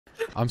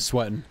I'm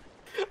sweating.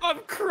 I'm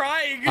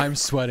crying. I'm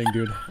sweating,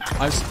 dude.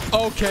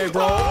 Okay,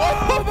 bro.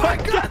 Oh my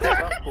god.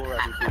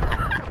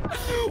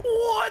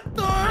 What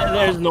the?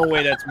 There's no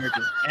way that's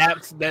working.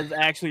 There's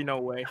actually no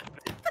way.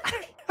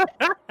 Did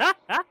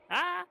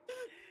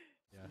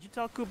you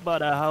tell Coop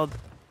about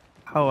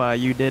how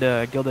you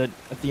did gilded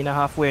Athena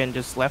halfway and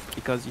just left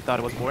because you thought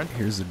it was boring?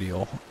 Here's the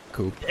deal,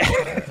 Coop.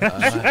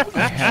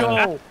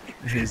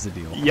 Here's the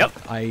deal. Yep.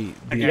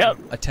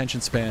 Attention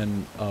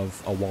span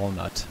of a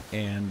walnut,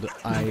 and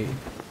I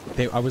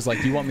was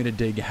like, "Do you want me to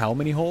dig how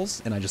many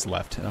holes?" And I just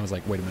left, and I was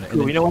like, "Wait a minute."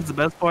 Cool, you know what's the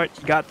best part?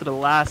 He got to the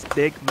last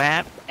big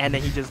map, and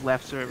then he just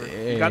left server.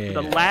 He got to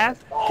the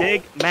last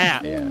big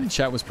map. Yeah,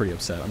 chat was pretty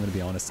upset. I'm gonna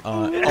be honest.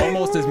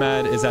 Almost as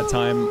mad as that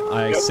time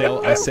I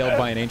sailed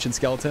by an ancient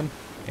skeleton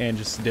and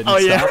just didn't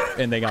stop,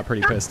 and they got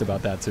pretty pissed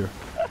about that too.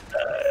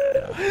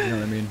 Yeah, you know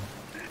what I mean?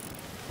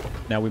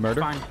 Now we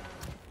murder. Fine.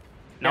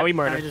 Now we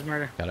murder. I just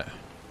murder. Got it.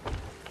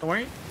 Don't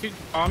worry. Dude,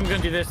 I'm gonna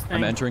do this thing.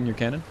 I'm entering your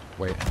cannon.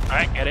 Wait. All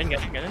right, get in.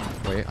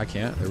 Wait, I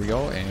can't. There we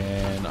go.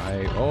 And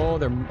oh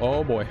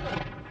boy.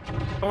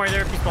 Don't worry,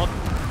 they're spawned.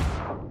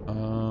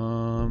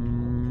 All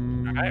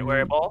right,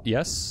 where ball?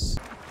 Yes.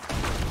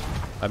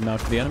 I've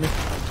mounted the enemy.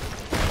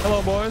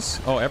 Hello, boys.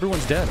 Oh,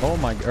 everyone's dead. Oh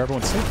my,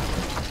 everyone's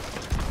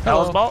safe.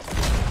 Hello, ball.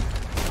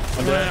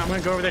 I'm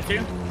gonna go over there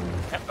too.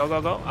 Yep,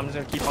 go. I'm just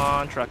gonna keep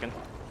on trucking.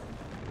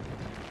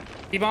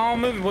 Keep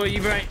on moving. Well,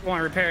 you might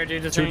want to repair it,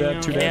 dude. Just Two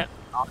dead. Yeah.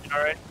 All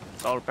right.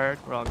 It's all repaired.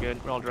 We're all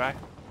good. We're all dry. I'm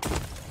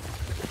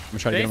gonna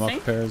try to get him off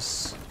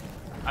repairs.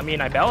 I mean,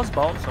 I balanced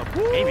ball, so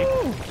maybe.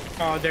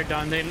 Oh, they're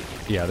done.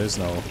 Yeah, there's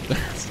no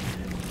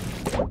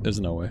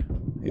way.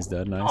 He's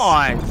dead. Nice.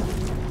 On.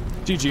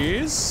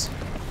 GG's.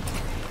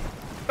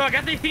 Oh, I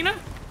got the Athena.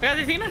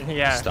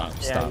 Yeah. Stop.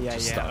 Okay.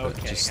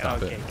 Just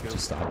stop it. Cool.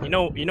 Just stop it.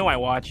 You know I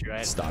watch you,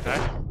 right? Stop it.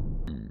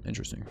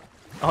 Interesting.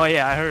 Oh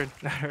yeah, I heard.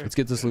 Let's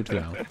get this loot to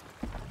the island.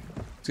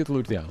 Let's get the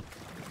loot to the island.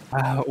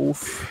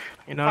 Oof.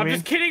 You know what I mean? I'm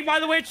just kidding, by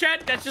the way,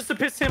 chat. That's just to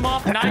piss him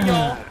off, not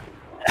y'all.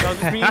 That was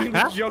just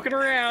me joking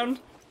around.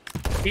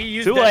 He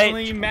used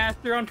definitely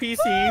master on PC,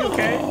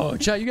 okay? Oh,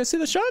 chat, you guys see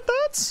the shot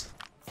thoughts?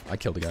 I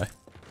killed a guy.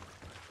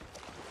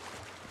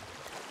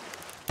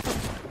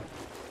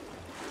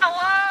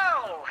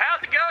 Hello!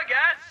 How's it going,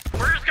 guys?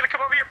 We're just gonna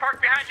come over here,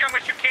 park behind you. I'm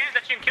gonna shoot cannons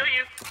at you and kill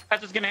you.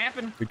 That's what's gonna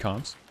happen. Good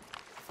comms.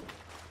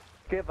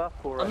 Give up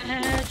for us.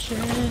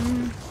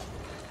 Imagine.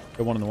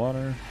 Got one in the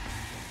water.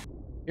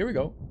 Here we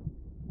go.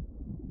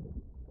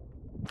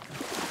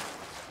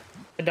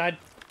 I died.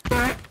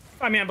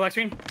 I mean, black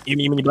screen. You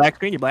mean your black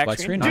screen? Your black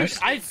screen? Dude, Nice.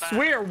 I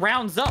swear it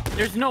rounds up.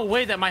 There's no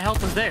way that my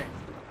health was there.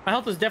 My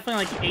health was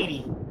definitely like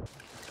 80.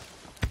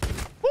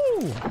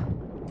 Woo!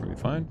 Are we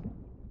fine?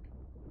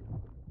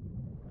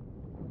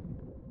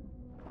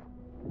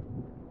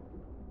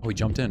 Oh, he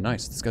jumped in.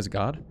 Nice. This guy's a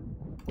god.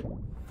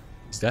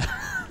 He's dead.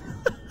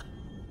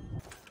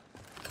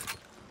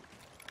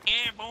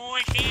 Yeah, boy,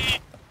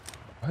 shit.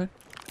 What?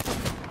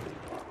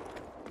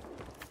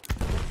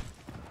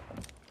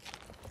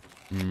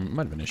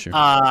 Might have been an issue.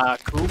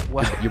 Cool.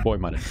 What? Your boy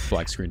might have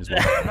black screen as well.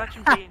 He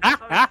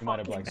might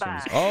have black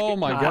screen. Oh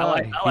my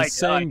god. He's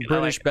saying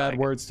British bad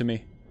words to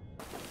me.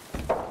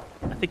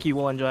 I think you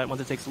will enjoy it once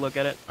it takes a look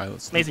at it. All right,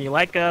 let's Mason, you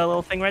like a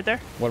little thing right there?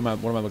 What am I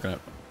looking at?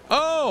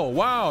 Oh,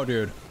 wow,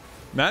 dude.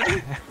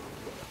 Imagine.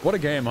 What a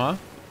game, huh?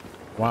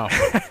 Wow.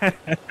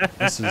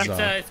 This is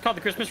It's called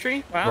the Christmas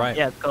tree. Wow. right.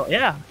 Yeah, it's cool.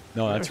 Yeah.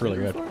 No, that's really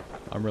good.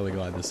 I'm really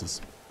glad this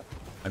is.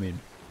 I mean,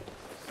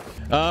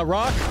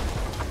 rock.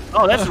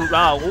 Oh, that's ooh,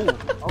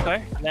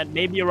 okay. That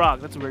may be a rock.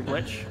 That's a weird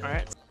glitch. All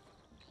right.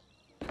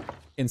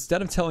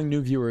 Instead of telling new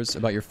viewers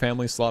about your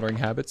family slaughtering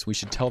habits, we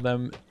should tell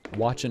them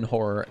watching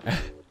horror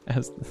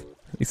as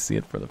they see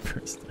it for the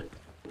first time.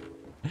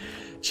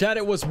 Chat,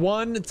 it was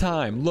one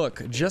time.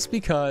 Look, just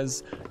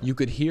because you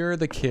could hear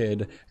the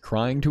kid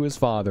crying to his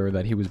father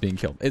that he was being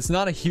killed, it's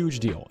not a huge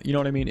deal. You know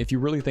what I mean? If you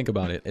really think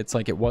about it, it's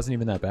like it wasn't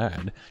even that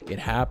bad. It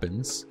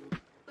happens.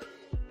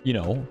 You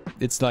know,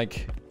 it's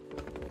like,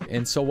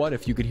 and so what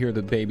if you could hear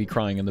the baby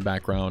crying in the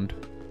background?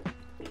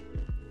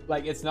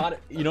 Like, it's not,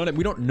 you know what I mean?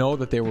 We don't know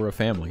that they were a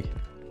family.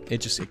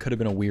 It could have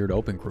been a weird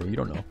open crew. You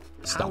don't know.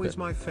 Stop How it. is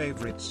my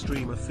favorite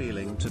streamer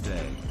feeling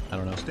today? I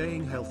don't know.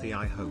 Staying healthy,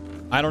 I hope.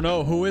 I don't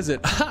know. Who is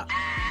it?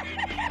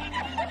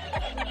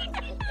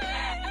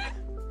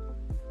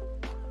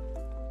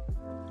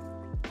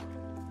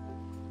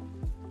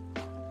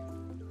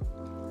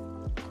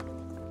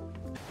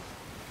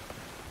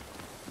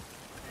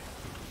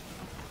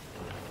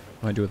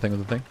 Want to do a thing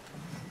with the thing?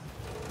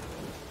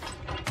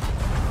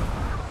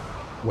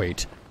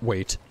 Wait.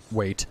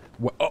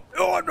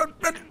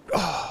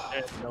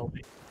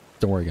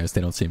 Don't worry, guys.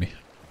 They don't see me.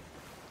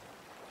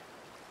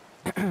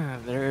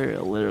 They're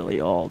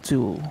literally all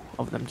two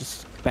of them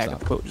just back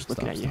up quote, just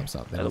looking at you.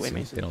 Stop. By the way,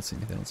 Mason. They don't see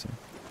me.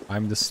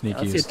 I'm the Let's see a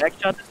sneakiest back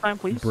shot this time,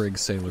 please. brig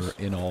sailor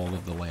in all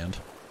of the land.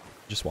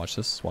 Just watch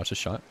this. Watch this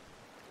shot.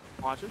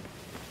 Watch it.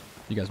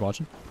 You guys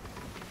watching?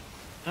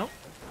 Nope.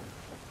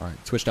 All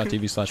right.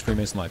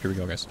 Twitch.tv/FreeMason Live. Here we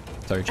go, guys.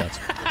 Tell your chats.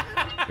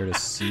 Here to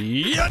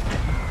see it.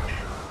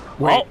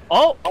 Wait.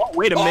 Oh,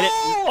 wait a minute.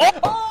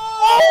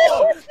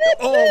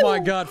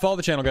 god, follow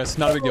the channel, guys.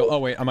 Not a big deal. Oh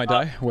wait, I might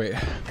die. Wait.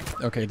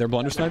 Okay, they're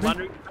blunder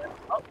sniping.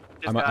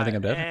 I think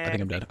I'm dead. I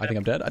think I'm dead. I think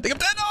I'm dead. I think I'm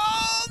dead.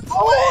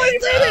 Oh my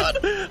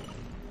god!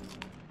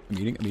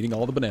 I'm eating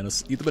all the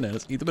bananas. Eat the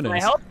bananas. Eat the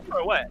bananas. Can I help you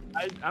or what?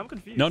 I'm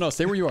confused. No,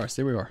 stay where you are.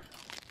 Stay where you are.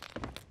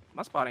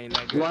 My spot ain't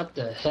that good. What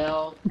the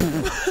hell?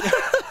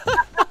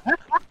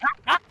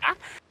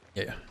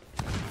 Yeah.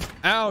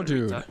 Ow,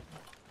 dude.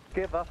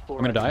 Give up I'm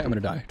gonna die. I'm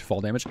gonna die to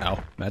fall damage. Ow.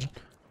 Imagine.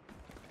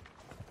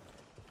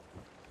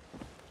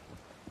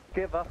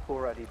 Give up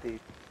already, dude.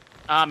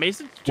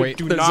 Mason, Wait,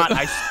 do not.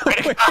 I swear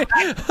to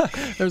God.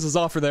 There's a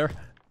Zahfer there.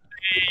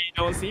 You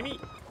don't see me?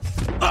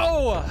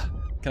 Oh!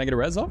 Can I get a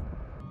res off?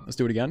 Let's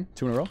do it again.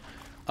 2 in a row.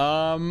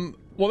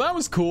 Well, that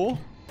was cool.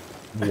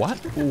 What?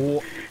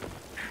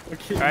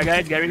 Okay. All right,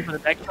 guys, get ready for the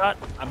deck shot,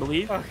 I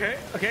believe. Okay,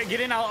 get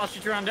in. I'll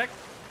shoot you around deck.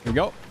 Here we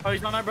go. Oh,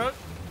 he's on our boat.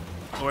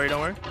 Don't worry, don't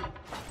worry.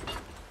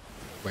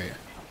 Wait.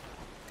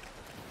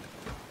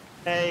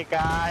 Hey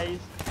guys,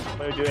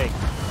 what are you doing?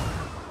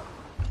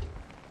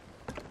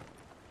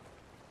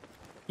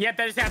 Yep,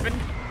 that just happened.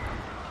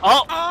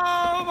 Oh!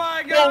 Oh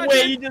my god! No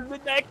way, you just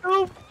did that,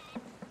 Coop!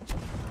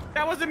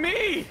 That wasn't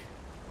me!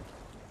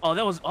 Oh,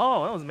 that was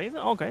amazing.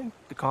 Okay,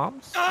 the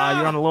comms.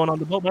 You're on alone on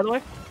the boat, by the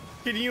way.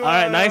 Can you, All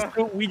right, nice,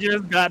 Coop. We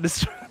just got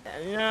destroyed.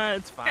 Yeah,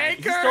 it's fine.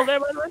 Anchor! He's still there,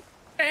 by the way?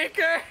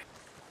 Anchor!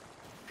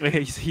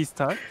 Wait, he's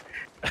stuck?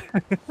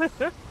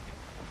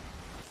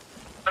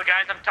 So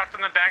guys, I'm tucked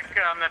on the back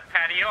on the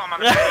patio. I'm on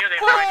the patio. They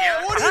have no idea.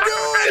 What are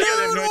you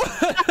doing?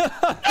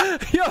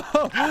 Yo!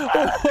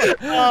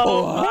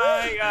 Oh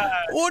my god.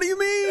 What do you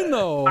mean,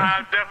 though?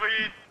 I'm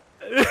definitely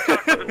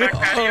tucked on the back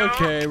patio.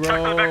 Okay, bro.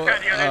 Tucked on the back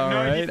patio. They have no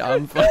Alright, idea.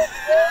 I'm fine.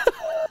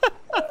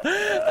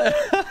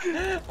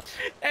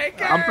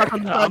 Anchor! I'm stuck on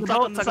the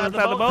boat, stuck on the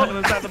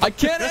boat. I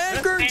can't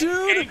anchor,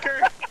 dude! Anchor!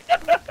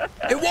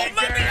 It won't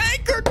let me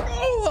anchor!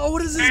 Oh,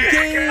 what is this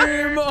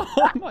game?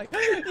 Oh my...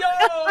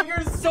 Yo,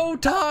 you're so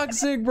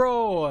toxic,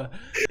 bro!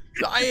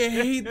 I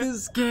hate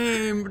this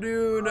game,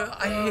 dude.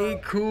 I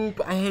hate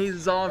Coop. I hate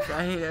Zahfer.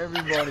 I hate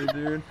everybody,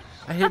 dude.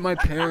 I hate my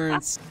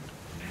parents.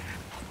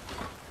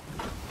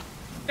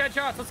 Dead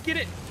shots, let's get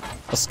it!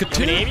 Let's Can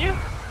we name you?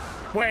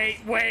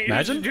 Wait.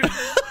 Imagine?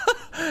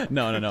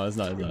 No, it's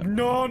not.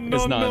 No.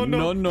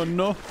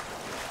 No.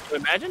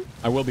 Imagine?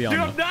 I will be on.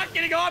 Dude, though. I'm not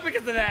getting on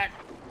because of that.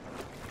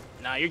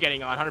 Nah, you're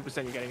getting on.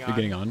 100% you're getting on. You're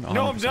getting on. 100%.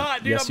 No, I'm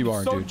not, dude. Yes, I'm you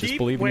are, so dude. Just deep.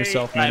 believe in Wait.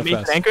 yourself. Mason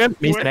Manifest. anchor him.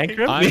 Mason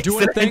anchor him. I'm Mason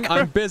doing a thing. anchor I'm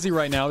him. busy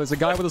right now. There's a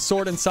guy with a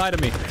sword inside of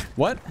me.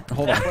 What?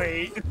 Hold on.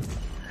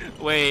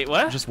 Wait,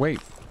 what? Just wait.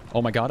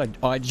 Oh my god.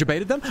 I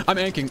debated them. I'm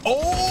anking.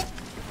 Oh!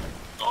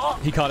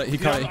 He caught it. He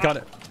caught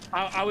it.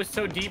 I was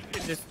so deep,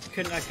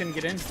 I couldn't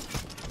get in.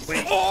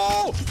 Wait.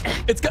 Oh!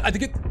 It's got. I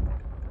think it.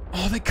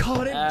 Oh, they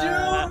caught it,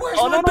 dude. Where's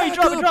Oh my no, you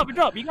backup?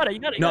 drop. You got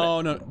it.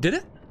 No. Did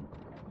it?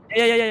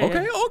 Yeah.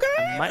 Okay.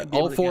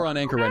 All 4 on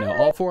anchor right now.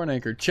 All 4 on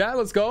anchor. Chat,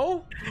 let's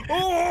go.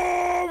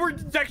 Oh, we're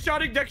deck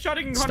shotting,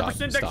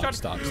 100% deck shotting.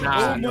 Stop.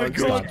 Oh my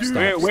god,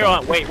 dude. We're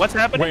on. Wait, what's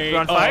happening? Wait. We're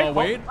on fire.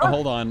 Wait.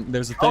 Hold on.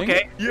 There's a thing.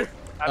 Okay. I mean, this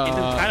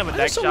is kind of a deck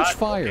There's so much shot.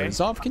 fire. Okay.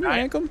 Zahf, can you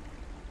ank him?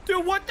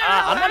 Dude, what the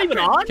hell I'm not even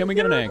happened? on. Can we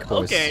get an ank,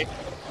 boys? Okay.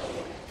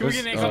 Can we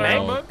get an ank on our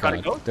own boat?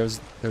 Gotta go. There's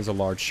a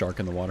large shark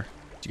in the water.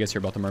 Did you guys hear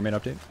about the mermaid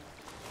update?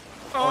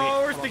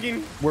 Oh, we're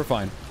sticking. We're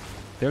fine.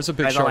 There's a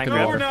big Guys, I'll shark in the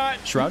anchor. water. No, we're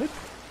not. Shrouded?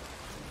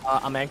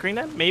 I'm anchoring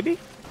them, maybe.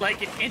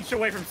 Like an inch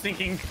away from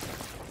sinking.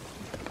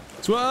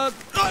 Swat!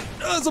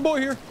 There's a boy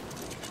here.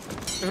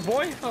 There's a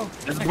boy? Oh,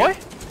 There's a boy.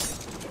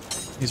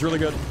 He's really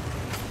good.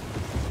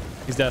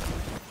 He's dead.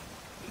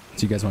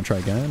 So you guys want to try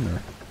again,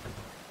 or?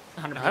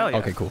 Hell yeah.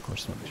 Okay, cool. Of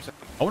course.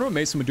 I wonder what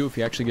Mason would do if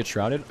he actually gets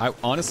shrouded. I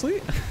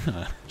honestly,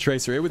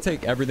 Tracer, it would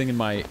take everything in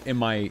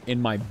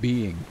my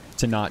being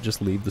to not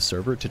just leave the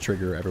server to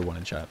trigger everyone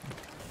in chat.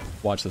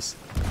 Watch this.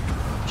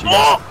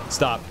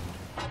 Stop.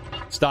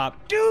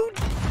 Dude.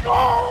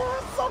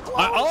 Oh, so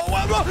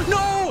close.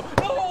 No,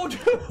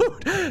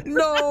 dude.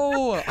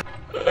 No.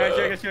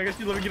 Actually, I guess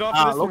you let me get off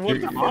of this. What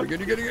the fuck?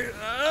 Good.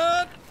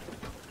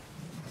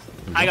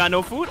 I got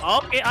no food.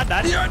 Okay, I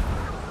died.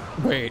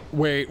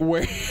 Wait.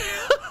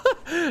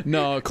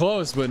 No,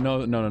 close, but no.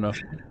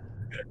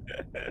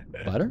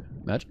 Ladder?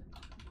 Imagine.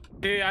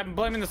 Dude, I'm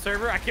blaming the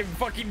server. I can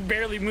fucking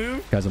barely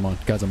move. Guys, I'm on.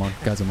 Guys, I'm on.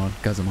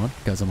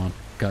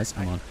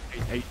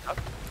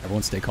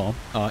 Everyone stay calm.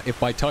 If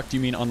by tucked you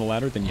mean on the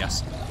ladder, then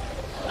yes.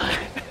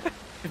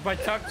 If by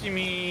tucked you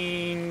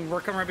mean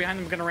we're coming right behind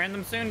them, gonna ram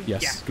them soon?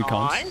 Yes. Yeah. Good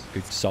comms.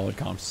 Good, solid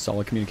comms.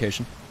 Solid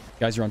communication.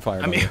 Guys, you're on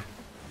fire.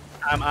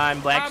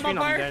 I'm black I'm screen.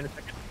 on I'm fire. there in a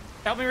second.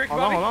 Help me, Rick.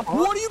 Hold on.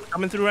 What are you?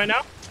 Coming through right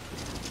now.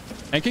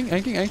 Anking.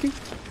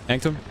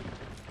 Anked him.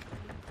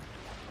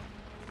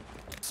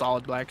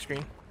 Solid black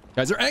screen.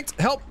 Guys are anked.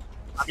 Help.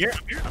 I'm here.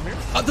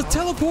 The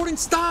teleporting.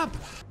 Stop.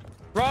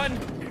 Run!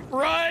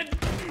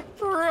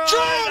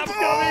 Jump! I'm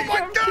coming, Oh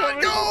my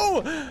god,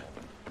 go!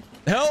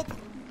 Help!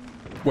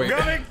 Wait,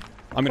 Coming.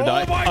 I'm gonna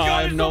die. my God,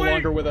 I'm there's no so many.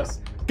 longer with us.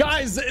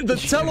 Guys, the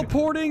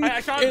teleporting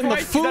I shot him and the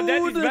twice. He's not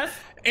dead. He's food best.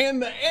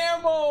 and the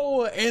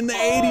ammo and the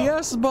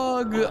ADS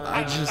bug.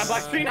 I'm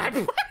black screen. I'm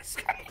black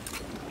screen.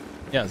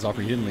 Yeah, Zahfer,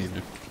 you didn't leave,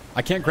 dude.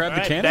 I can't grab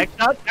the cannon. Deck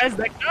shots, guys.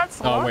 Deck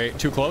shots. Oh wait,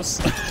 too close.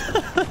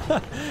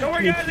 Don't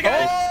worry, guys. I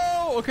got it.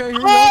 Oh, okay. Here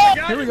we I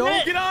go. got Here we it.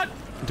 go. Get on.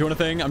 I'm doing a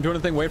thing. I'm doing a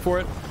thing. Wait for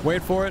it.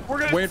 Wait for it. We're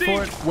gonna Wait for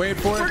sink. it. Wait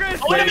for it. We're gonna Wait,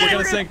 sink. we're gonna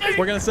We're sink. gonna sink.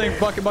 We're gonna sink.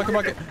 Bucket, bucket,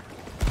 bucket.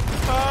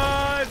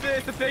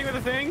 It's a thing with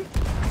a thing.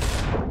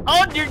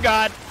 Oh dear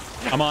God.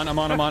 I'm on.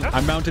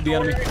 I mounted the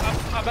enemy.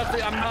 I'm about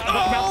to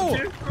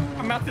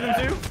I'm mounting him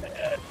too.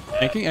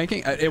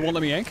 Yanking. It won't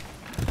let me yank.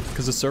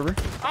 Because the server.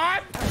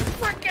 I'm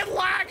freaking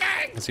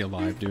lagging. Is he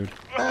alive, dude?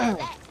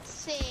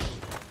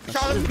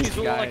 Shot him. He's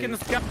like in the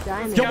sky.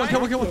 Diamond Kill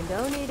one.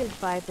 donated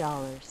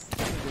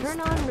 $5. Turn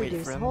on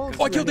reduce hold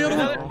Oh, I killed the other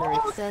one. under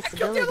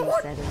accessibility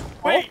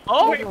settings. Wait,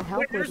 It'll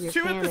help with there's your two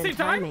at the cannon same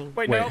time? timing.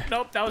 Wait, Wait.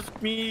 nope, that was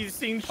me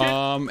seeing shit.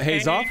 Hey,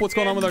 Zoff, what's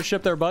going on with our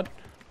ship there, bud?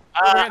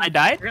 I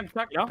died. We're gonna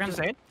talk. You know, just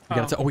saying. We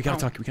gotta talk. Oh, we gotta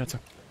talk. We gotta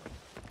talk.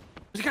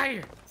 There's a guy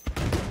here.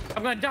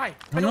 I'm gonna die.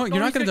 No, you're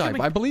not gonna die.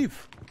 I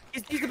believe.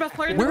 He's the best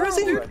player in Where the is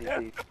world, he?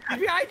 dude. He's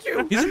behind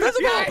you. He's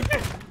invisible. Behind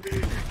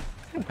you.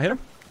 I hit him.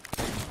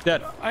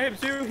 Dead. I am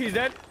too. He's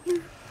dead.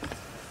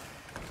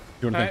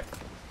 Doing a Alright.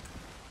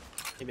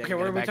 thing. Okay,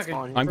 where are we talking?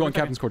 I'm going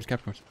captain's quarters.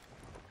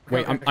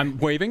 Wait, Okay. I'm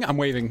waving. I'm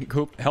waving.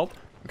 Coop, help.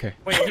 Okay.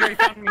 Wait, he already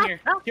found me here.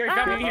 He already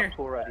found me here.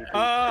 Already,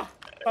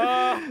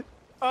 dude.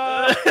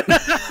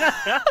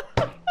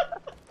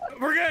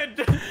 We're good.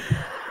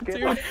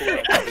 Give up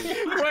already.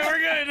 Wait, we're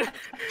good.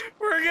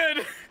 We're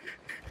good.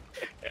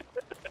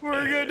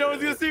 We're good. No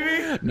one's gonna see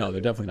me. No,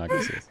 they're definitely not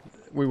gonna see us.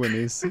 We win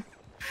these.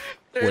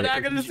 They're Wait.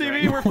 not gonna see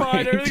me. We're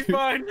fine. Everything's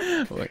fine.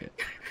 Wait.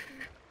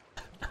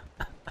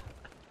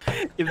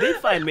 If they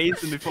find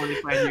Mason before they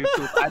find you,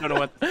 Coop, I don't know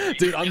what.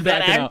 Dude, I'm Is that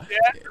backing out.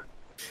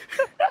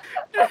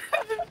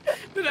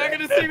 They're not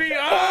gonna see me.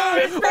 Oh,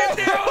 it's right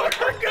there.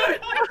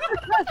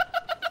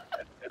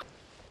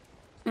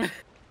 We're good.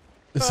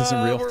 This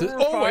isn't real. We're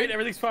Oh fine. wait.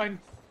 Everything's fine.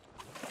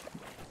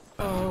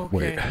 Oh,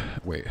 okay.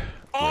 Wait.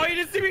 Oh, you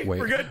didn't see me. Wait.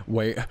 We're good.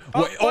 Wait.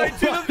 Oh, Oh wait,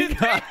 dude,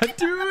 my god,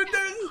 dude.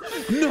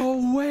 There's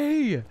no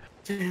way.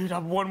 Dude,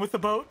 I'm one with the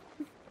boat.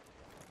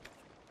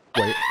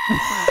 Wait.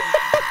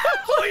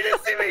 Oh, he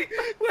didn't see me.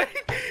 Wait,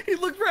 he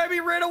looked right at me,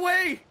 ran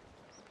away.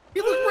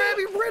 He looked right at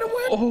me, ran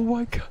away. Oh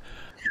my god.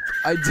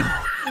 I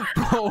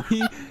don't. Bro,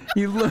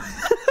 he look.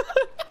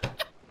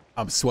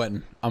 I'm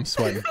sweating. I'm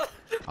sweating.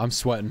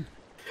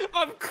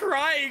 I'm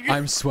crying.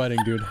 I'm sweating,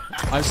 dude.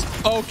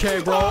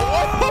 Okay, bro.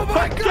 Oh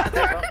my god.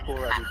 Give up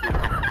already, dude.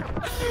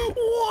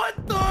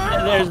 What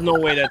the? There's no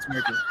way that's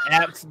working.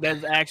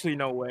 There's actually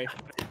no way.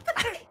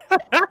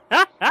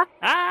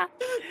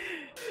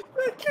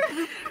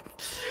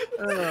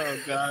 Oh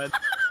god.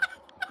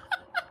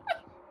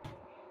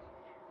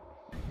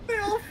 They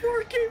all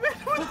four came in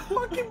with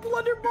fucking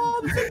blunder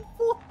bombs and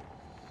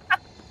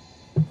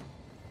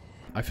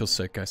I feel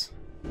sick, guys.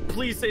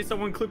 Please say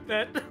someone clip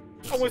that.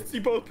 I want to see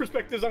both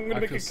perspectives. I'm gonna I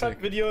make a feel cut sick.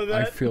 video of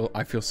that.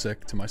 I feel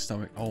sick to my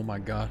stomach. Oh my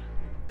god.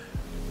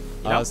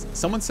 Yep.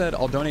 Someone said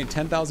I'll donate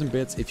 10,000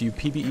 bits if you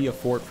PvE a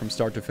fort from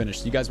start to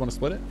finish. You guys want to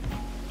split it?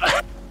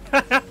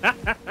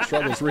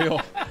 Struggle's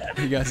real.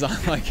 You guys,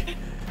 I'm like,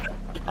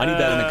 I need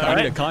that in I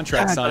need a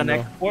contract signed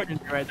though.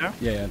 Right there.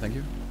 Yeah, thank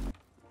you.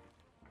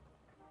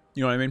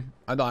 You know what I mean?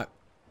 I thought.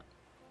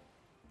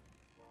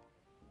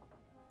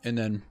 And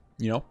then,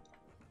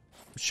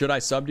 should I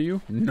sub to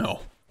you? No.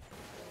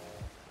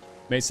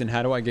 Mason,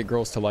 how do I get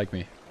girls to like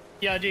me?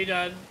 Yeah,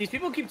 dude. These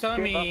people keep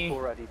telling Give up me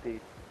already,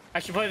 dude. I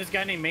should play this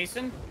guy named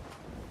Mason.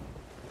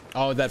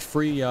 Oh, that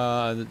free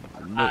the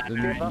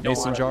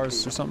Mason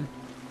jars or something?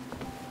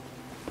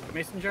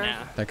 Mason jar.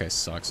 Yeah. That guy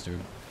sucks, dude.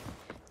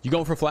 You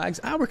going for flags?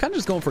 We're kind of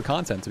just going for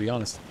content, to be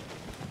honest.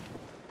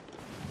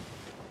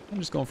 I'm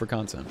just going for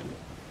content.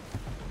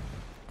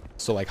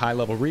 So like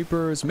high-level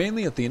Reapers,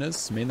 mainly Athena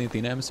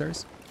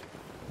emissaries.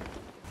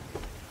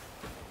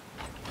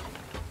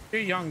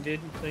 You're young, dude,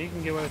 so you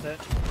can get away with that.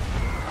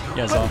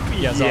 Yeah,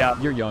 Zoff. Yeah, Zoff.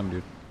 Yeah. You're young,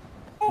 dude.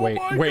 Oh Wait,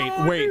 my wait,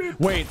 God, wait, dude.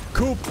 wait.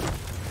 Coop.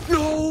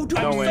 No, dude.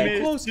 No I'm way.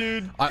 so close.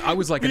 Dude. I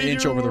was like an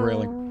inch over the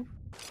railing.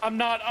 I'm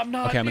not.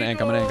 Okay, I'm gonna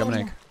ank.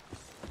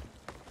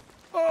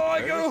 Oh,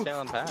 I go.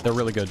 They're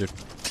really good, dude.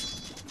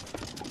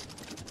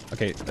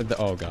 Okay.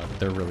 Oh god,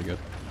 they're really good.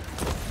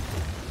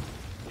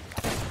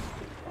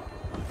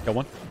 Got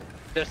one.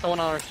 There's someone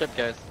on our ship,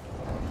 guys.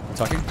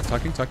 Talking.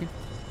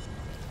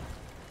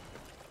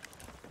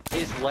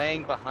 He's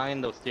laying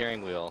behind the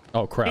steering wheel.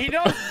 Oh crap. He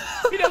knows.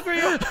 He knows where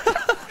you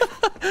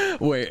are.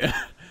 Wait.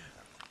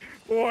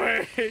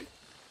 Wait.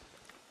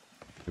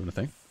 Doing a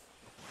thing.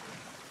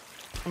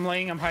 I'm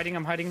laying. I'm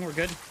hiding. We're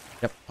good.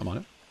 Yep, I'm on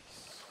it.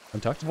 I'm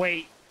tucked.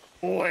 Wait.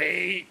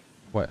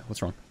 What?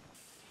 What's wrong?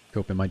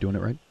 Coop, am I doing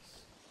it right?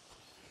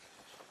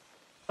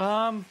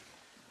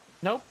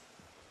 Nope.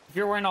 If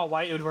you're wearing all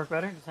white, it would work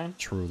better. The same.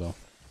 True though.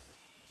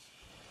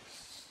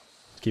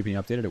 Keeping you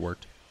updated, it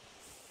worked.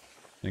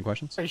 Any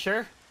questions? Are you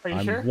sure? Are you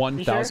I'm sure?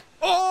 1,000.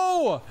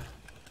 Oh!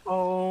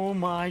 Oh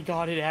my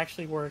God! It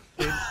actually worked,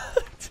 dude.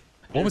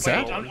 What was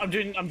Wait, that? I'm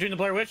doing the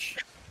Blair Witch.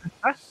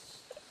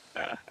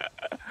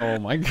 Oh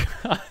my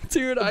god,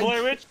 dude! The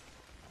Blair Witch.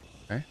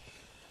 Okay.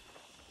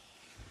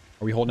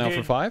 Are we holding out for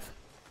Dude. 5?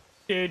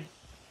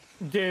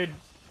 Dude.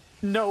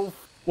 No.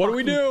 What do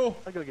we do?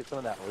 I'm gonna get some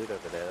of that loot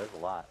over there. There's a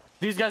lot.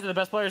 These guys are the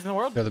best players in the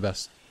world. They're the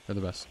best. They're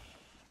the best.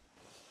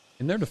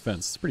 In their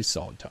defense, it's pretty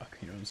solid talk.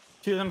 You know what I'm saying?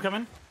 2 of them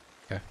coming.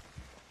 Okay.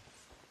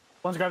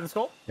 One's grabbing the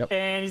skull. Yep.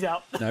 And he's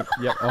out. Yep.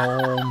 Yep.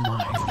 Oh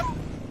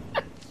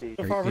my.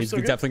 So far, we're He's so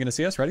good. definitely gonna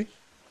see us. Ready?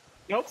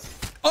 Nope.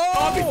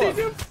 Oh! he sees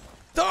him.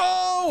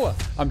 Oh!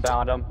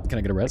 Found him. Can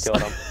I get a rest?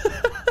 Killed him.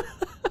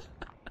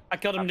 I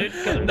killed him, dude.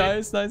 Killed him, dude.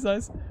 Nice, nice,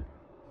 nice.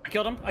 I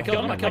killed him. I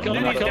killed him. I killed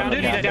him. He's down.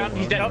 He's down.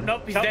 He's dead.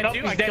 Nope. He's dead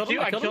too. I killed him.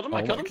 I killed him.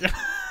 I killed him.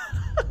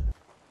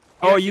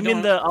 Oh, you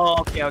mean the?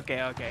 Oh, okay.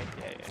 Yeah.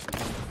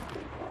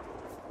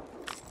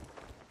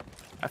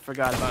 I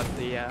forgot about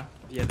the other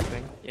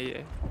thing.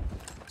 Yeah.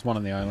 There's one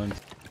on the island.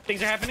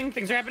 Things are happening.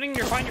 Things are happening.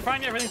 You're fine. You're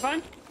fine. Everything's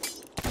fine.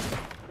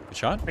 Good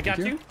shot. I got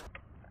Thank you.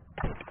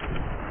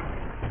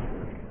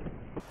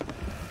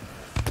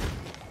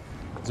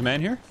 There's a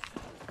man here.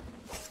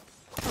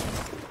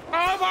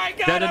 Oh my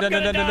God! I'm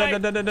gonna die.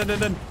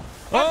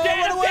 Oh, Dead,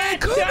 run I'm away!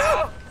 dead. Kuno!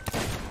 No!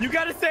 You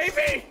gotta save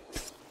me!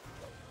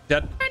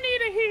 Dead. I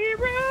need a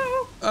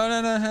hero!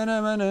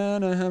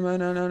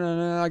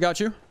 I got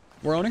you.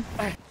 We're owning.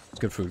 It's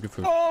good food, good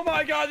food. Oh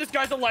my God, this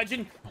guy's a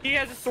legend. He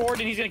has a sword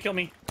and he's gonna kill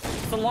me.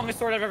 It's the longest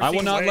sword I've ever I seen.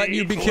 will not let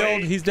you be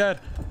killed. He's dead.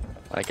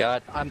 My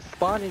God, I'm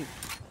spawning.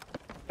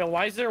 Yo,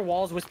 why is there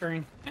walls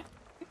whispering?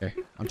 Okay,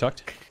 I'm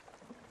tucked.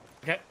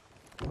 Okay.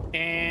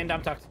 And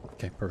I'm tucked.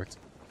 Okay, perfect.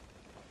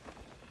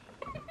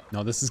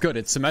 No, this is good.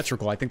 It's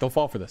symmetrical. I think they'll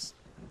fall for this.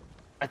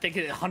 I think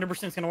it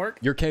 100% is gonna work.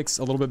 Your cake's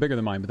a little bit bigger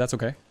than mine, but that's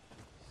okay.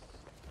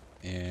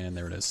 And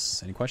there it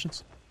is. Any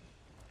questions?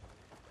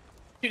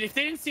 Dude, if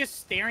they didn't see us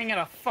staring at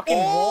a fucking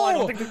wall, I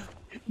don't think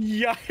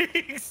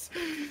Yikes.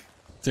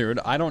 Dude,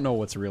 I don't know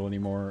what's real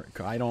anymore.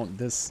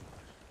 This...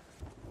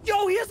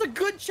 Yo, he has a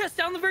good chest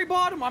down the very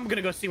bottom. I'm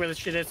gonna go see where this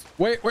shit is.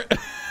 Wait. Wait,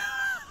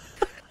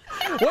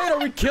 are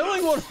we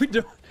killing? What are we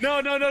doing? No.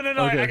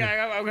 Okay.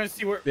 I'm gonna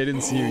see where... They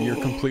didn't see you. You're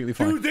completely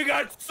fine. Dude, they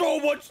got so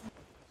much...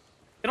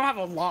 They don't have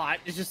a lot.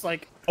 It's just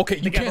like... Okay,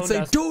 you can't say,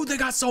 dust. dude, they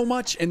got so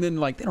much, and then,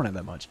 like, they don't have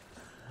that much.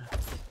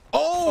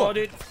 Oh! Oh,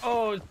 dude.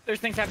 Oh, there's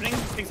things happening.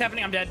 Things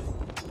happening. I'm dead.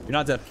 You're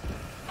not dead.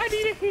 I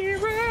need a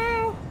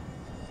hero.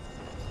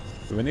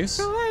 We win these?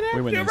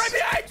 We win You're these. right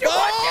behind you. Oh!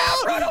 Watch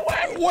out. Run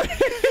away. Wait!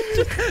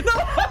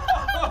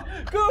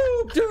 No!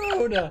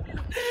 Dude!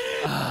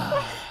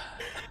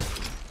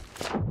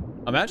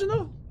 Imagine,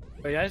 though.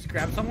 Wait, I just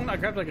grabbed someone? I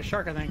grabbed like a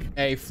shark, I think.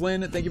 Hey,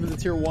 Flynn, thank you for the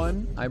tier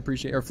 1. I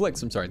appreciate... Or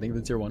Flix, I'm sorry. Thank you for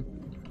the tier 1.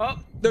 Oh,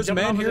 There's a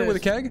man here with a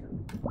keg?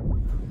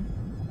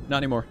 Not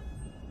anymore.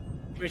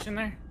 Situation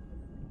there.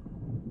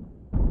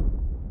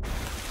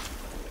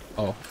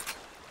 Oh.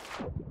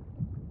 I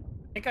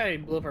think I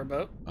blew up our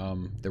boat.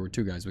 There were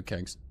 2 guys with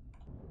kegs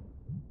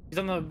He's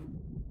on the...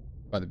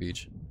 by the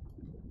beach.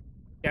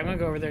 Yeah, I'm gonna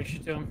go over there and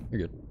shoot to him.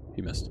 You're good.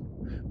 He missed.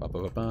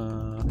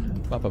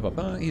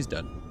 He's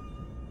dead.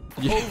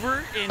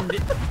 Over and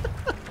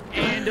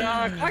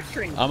black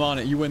screen. I'm on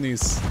it. You win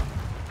these.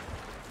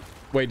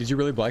 Wait, did you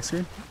really black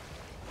screen?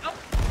 Nope.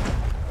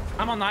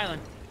 I'm on the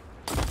island.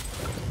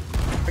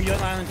 Are you on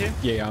the island too?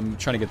 Yeah, I'm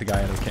trying to get the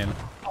guy out of the cannon.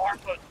 Oh, our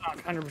boat's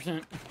knocked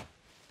 100%.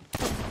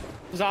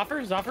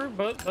 Zahfer,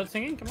 boat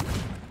singing. Come on.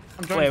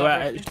 I'm joining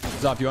Zahfer. Wait.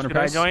 Zop, you under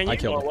press? join you? I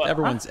killed him. Or what?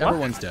 Everyone's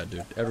Huh? dead,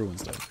 dude.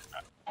 Everyone's dead.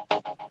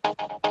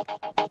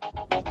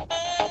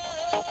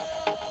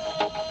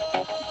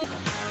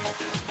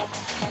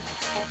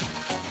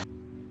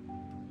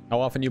 How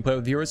often do you play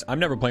with viewers? I'm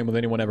never playing with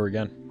anyone ever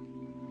again.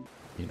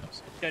 He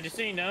knows. Yeah, just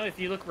so you know, if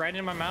you look right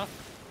in my mouth,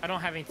 I don't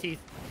have any teeth.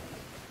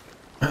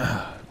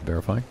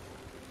 Verifying.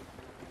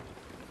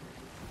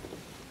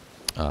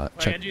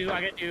 Check. I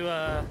gotta do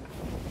an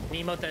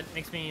emote that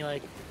makes me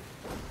like...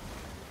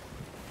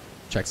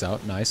 Checks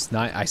out. Nice.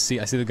 I see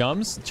the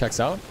gums. Checks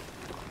out.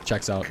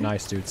 Checks out.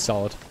 Nice, dude.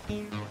 Solid.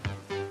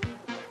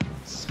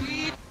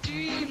 Sweet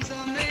dreams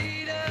are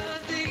made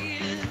of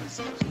these.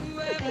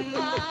 Whoever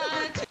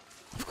might.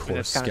 Of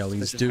course, That's kinda Skellies,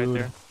 suspicious dude. right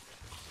there.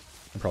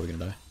 I'm probably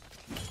gonna die.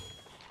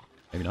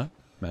 Maybe not.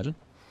 Imagine.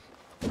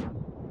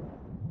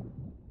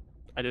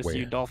 I just Wait. see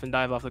you dolphin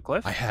dive off the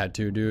cliff. I had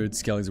to, dude.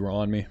 Skellies were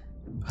on me.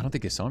 I don't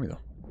think they saw me though.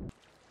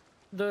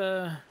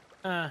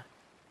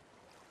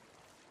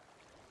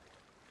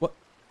 What?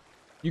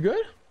 You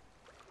good?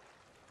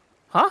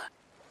 Huh?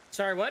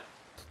 Sorry, what?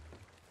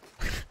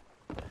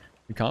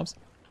 You comms?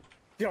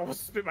 You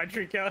almost spit my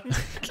drink out.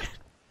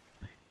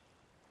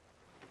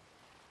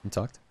 I'm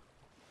tucked.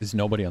 There's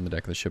nobody on the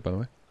deck of the ship, by the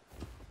way.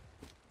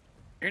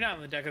 You're not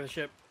on the deck of the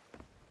ship.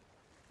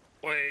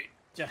 Wait.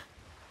 Yeah.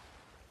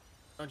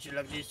 Don't you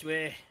look this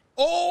way?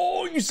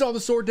 Oh, you saw the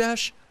sword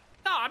dash?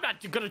 No, I'm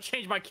not gonna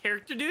change my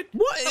character, dude.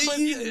 What? I'm gonna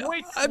be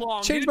way too I've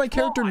long, changed dude. my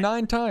character Come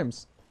on. 9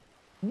 times.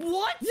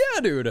 What? Yeah,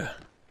 dude.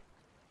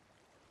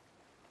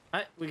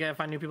 We gotta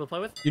find new people to play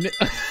with. You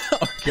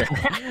okay.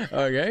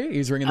 Okay.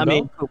 He's ringing the I bell.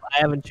 mean, I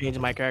haven't changed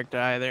my character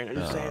either. I'm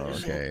just saying.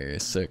 Okay.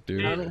 Sick,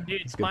 dude. Dude,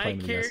 He's good my playing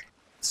with you guys. character.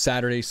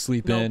 Saturday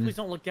sleep No, in. please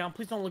don't look down.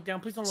 Please don't look down.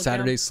 Please don't look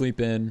Saturday down. sleep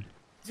in.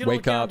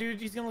 wake up, dude.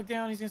 He's gonna look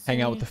down. He's gonna see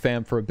hang out with the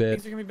fam for a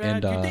bit, Things are gonna be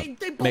bad. and Dude,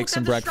 they both make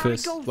some have the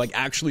breakfast. Stradic Like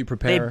actually They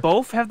prepare.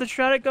 both have the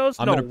Stradic Ghost?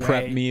 I'm No gonna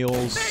prep way.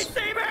 meals. They see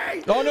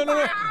me! Oh no no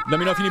no! Let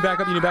me know if you need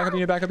backup. You need backup. You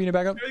need backup. You need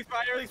backup.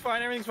 Everything's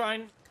fine. Everything's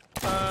fine.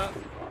 Everything's fine.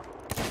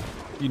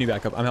 You need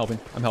backup. I'm helping.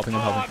 I'm helping. I'm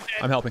Oh, helping. I'm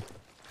dead. I'm helping.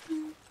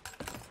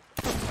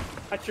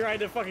 I tried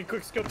to fucking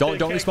quick scope. Don't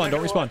respawn.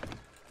 Don't respawn.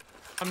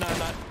 I'm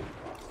not.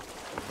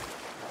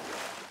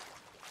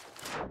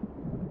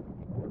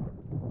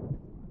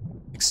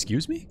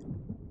 Excuse me?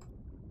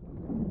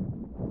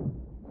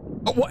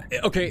 Oh, what?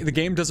 Okay, the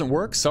game doesn't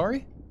work.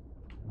 Sorry.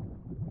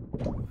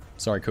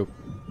 Sorry, Coop.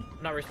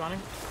 I'm not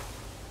responding.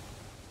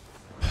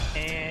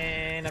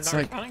 And I'm It's not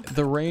like responding.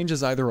 the range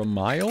is either a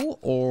mile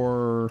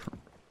or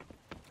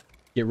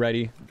get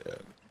ready.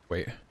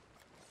 Wait.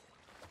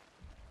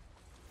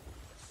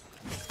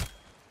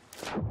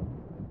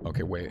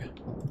 Okay, wait.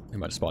 He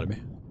might have spotted me.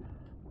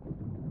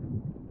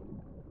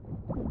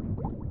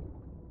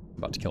 I'm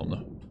about to kill him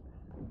though.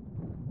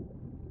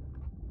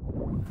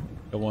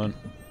 Kill one.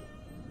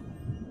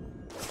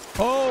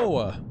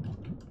 Oh!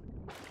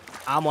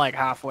 I'm like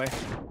halfway,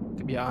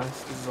 to be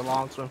honest. This is a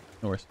long swim.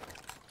 No worries.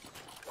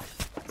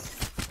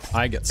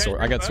 I got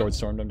sword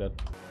stormed. I'm dead.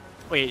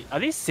 Wait, are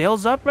these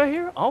sails up right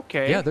here?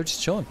 Okay. Yeah, they're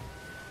just chilling.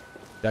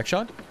 Deck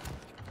shot?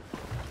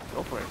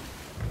 Go for it.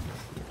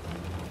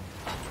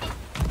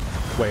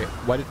 Wait,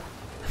 why did...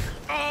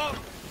 Oh,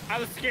 I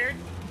was scared.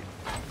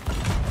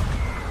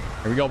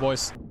 Here we go,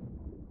 boys.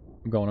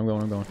 I'm going.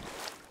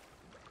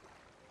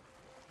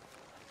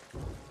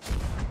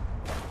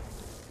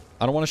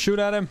 I don't want to shoot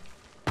at him.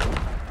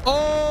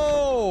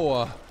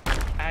 Oh!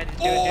 I had to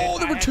do it, Oh,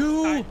 dude. there were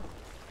two!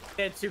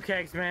 I had 2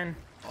 kegs, man.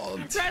 Oh,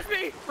 Press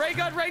me! Ray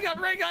gun!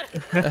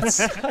 that's,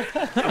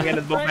 I'm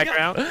gonna move back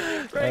around.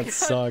 that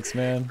sucks,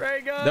 man.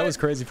 Ray gun! That was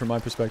crazy from my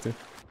perspective.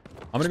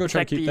 I'm gonna go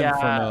try to keep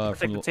them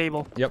from the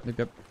table. Yep.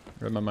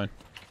 Read my mind.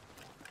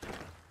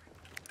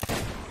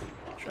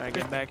 Try to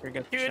get back here,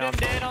 get the Dude, I'm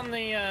shot. dead on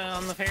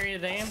the ferry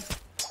of the dam.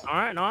 All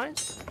right,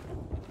 nice.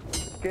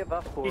 Give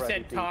up He already,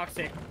 said dude.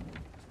 toxic.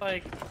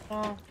 Like,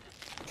 well,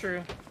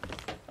 true.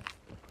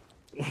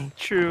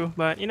 True,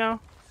 but you know,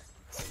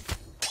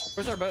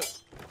 Where's our boat?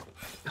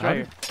 it's right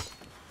here.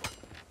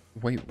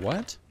 Wait,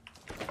 what?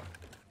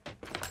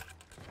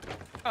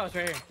 Oh, it's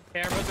right here.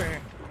 Yeah, our boat's right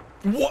here.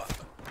 What?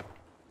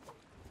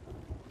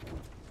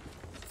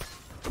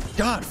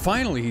 God,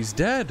 finally, he's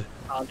dead.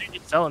 Oh, dude,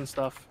 he's selling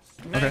stuff.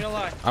 No, Okay. no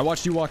lie. I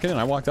watched you walk in.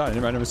 I walked out. I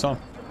never saw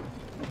him.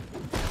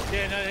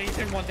 Yeah, no, he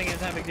said one thing.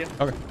 It's not a big deal.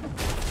 Okay.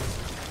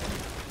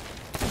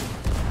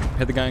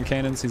 Hit the guy in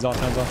cannons. He's off.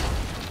 Hands off.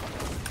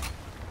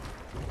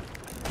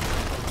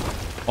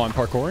 Oh, I'm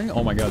parkouring.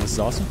 Oh my god, this is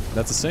awesome.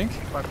 That's a sink.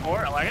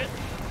 Parkour, I like it.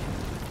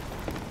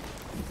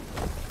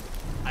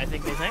 I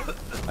think they sank.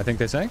 I think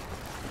they sank.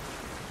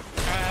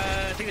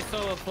 I think it's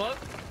still afloat.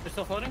 They're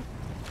still floating.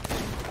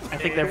 I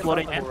think they're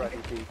floating in. Already,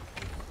 dude.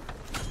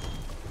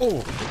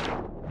 Oh.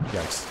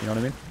 Yikes. You know what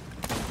I mean?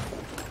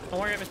 Don't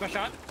worry, I missed my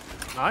shot.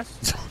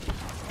 Nice.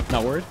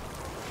 Not worried.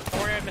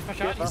 Don't worry, I missed my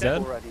shot. Give He's up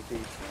dead? already, dude.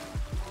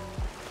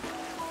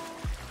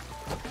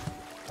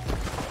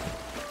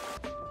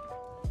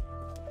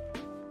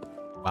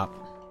 Wow.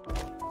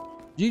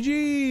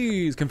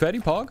 GG's. Confetti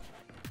pog.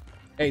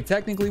 Hey,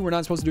 technically, we're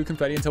not supposed to do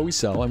confetti until we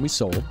sell, and we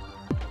sold.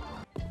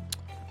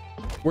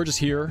 We're just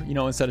here, you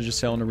know, instead of just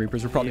selling the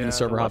Reapers. We're probably Yeah, gonna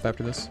server the hop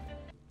after this.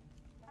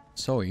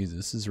 So easy.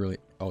 This is really...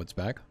 Oh, it's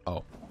back?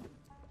 Oh.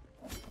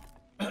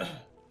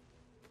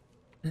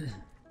 We're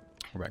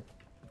back.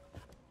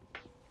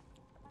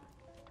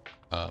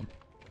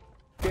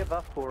 Give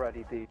up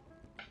already, dude.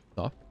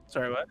 Stop.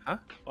 Sorry, what? Huh?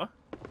 What?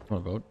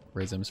 Want to vote?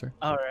 Raise Emissary?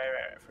 Oh, right.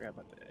 I forgot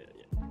about that.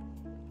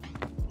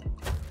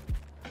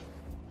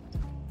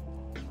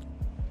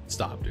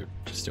 Stop, dude.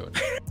 Just do it.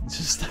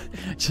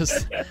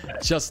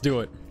 just do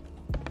it.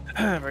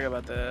 I forgot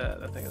about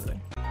the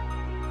thing.